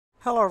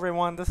Hello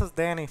everyone, this is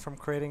Danny from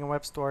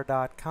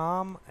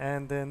creatingawebstore.com,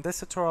 and in this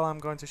tutorial I'm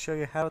going to show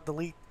you how to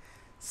delete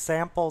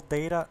sample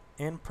data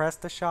in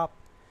PrestaShop.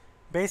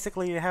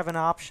 Basically, you have an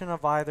option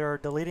of either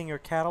deleting your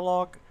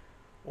catalog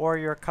or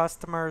your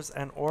customers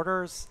and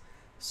orders.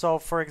 So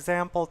for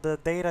example, the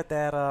data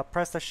that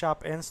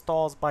PrestaShop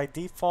installs by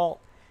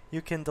default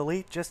you can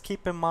delete. Just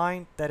keep in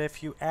mind that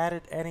if you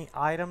added any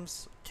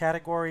items,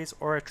 categories,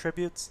 or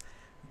attributes,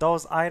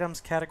 those items,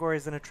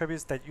 categories, and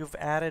attributes that you've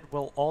added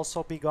will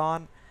also be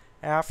gone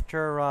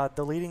after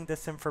deleting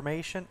this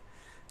information.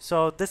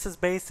 So this is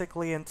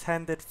basically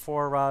intended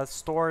for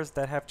stores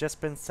that have just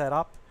been set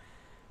up.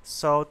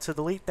 So to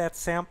delete that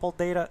sample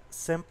data,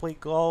 simply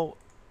go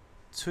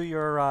to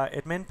your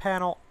admin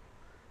panel,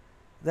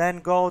 then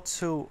go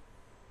to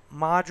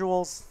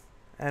modules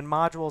and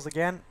modules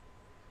again.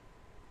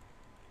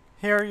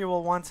 Here you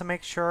will want to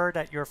make sure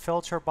that your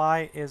filter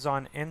by is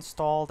on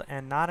installed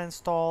and not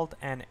installed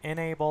and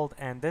enabled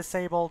and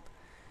disabled,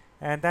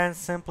 and then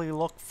simply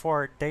look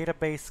for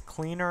database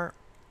cleaner.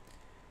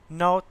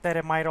 Note that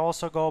it might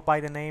also go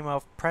by the name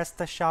of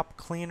PrestaShop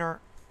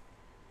cleaner.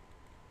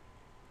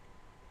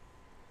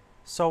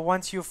 So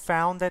once you've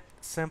found it,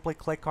 simply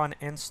click on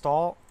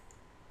install.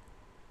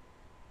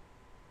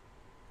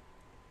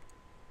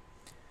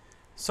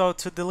 So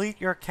to delete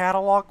your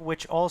catalog,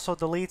 which also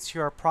deletes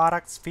your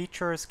products,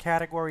 features,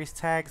 categories,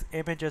 tags,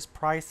 images,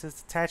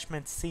 prices,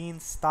 attachments,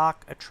 scenes,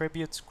 stock,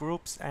 attributes,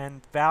 groups,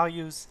 and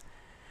values,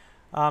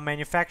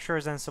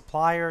 manufacturers and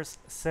suppliers,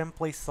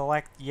 simply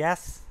select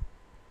yes.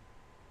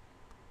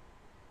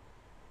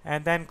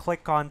 And then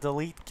click on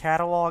delete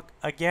catalog.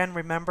 Again,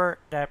 remember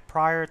that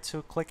prior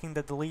to clicking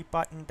the delete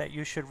button that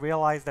you should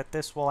realize that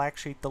this will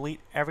actually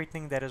delete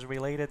everything that is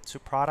related to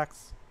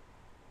products.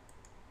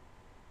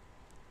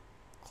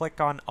 Click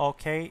on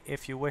OK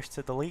if you wish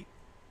to delete.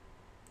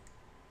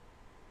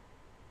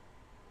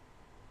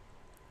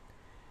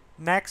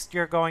 Next,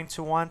 you're going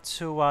to want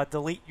to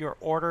delete your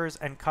orders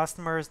and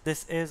customers.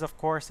 This is, of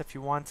course, if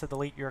you want to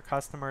delete your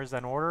customers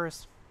and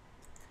orders.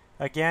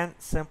 Again,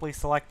 simply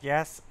select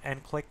yes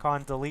and click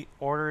on delete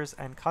orders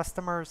and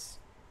customers.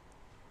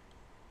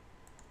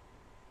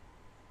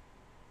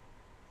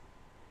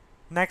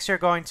 Next, you're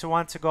going to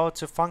want to go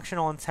to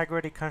functional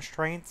integrity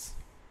constraints,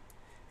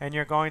 and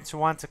you're going to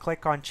want to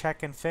click on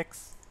check and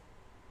fix.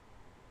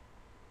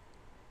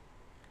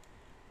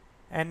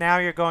 And now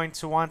you're going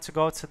to want to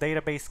go to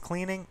database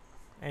cleaning,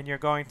 and you're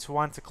going to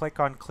want to click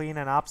on clean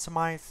and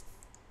optimize.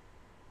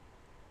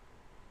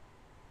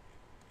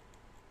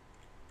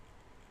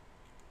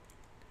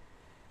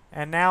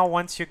 And now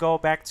once you go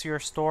back to your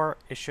store,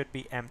 it should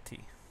be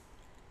empty.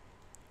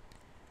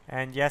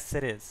 And yes,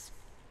 it is.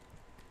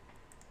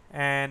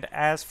 And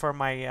as for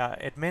my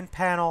admin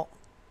panel,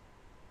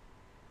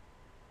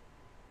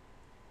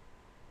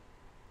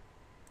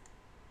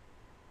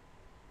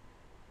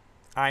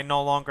 I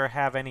no longer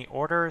have any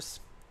orders.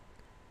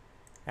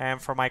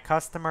 And for my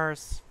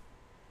customers,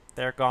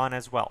 they're gone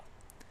as well.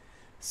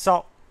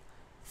 So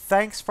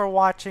thanks for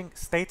watching.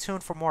 Stay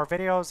tuned for more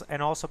videos,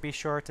 and also be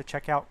sure to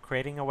check out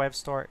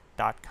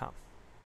creatingawebstore.com.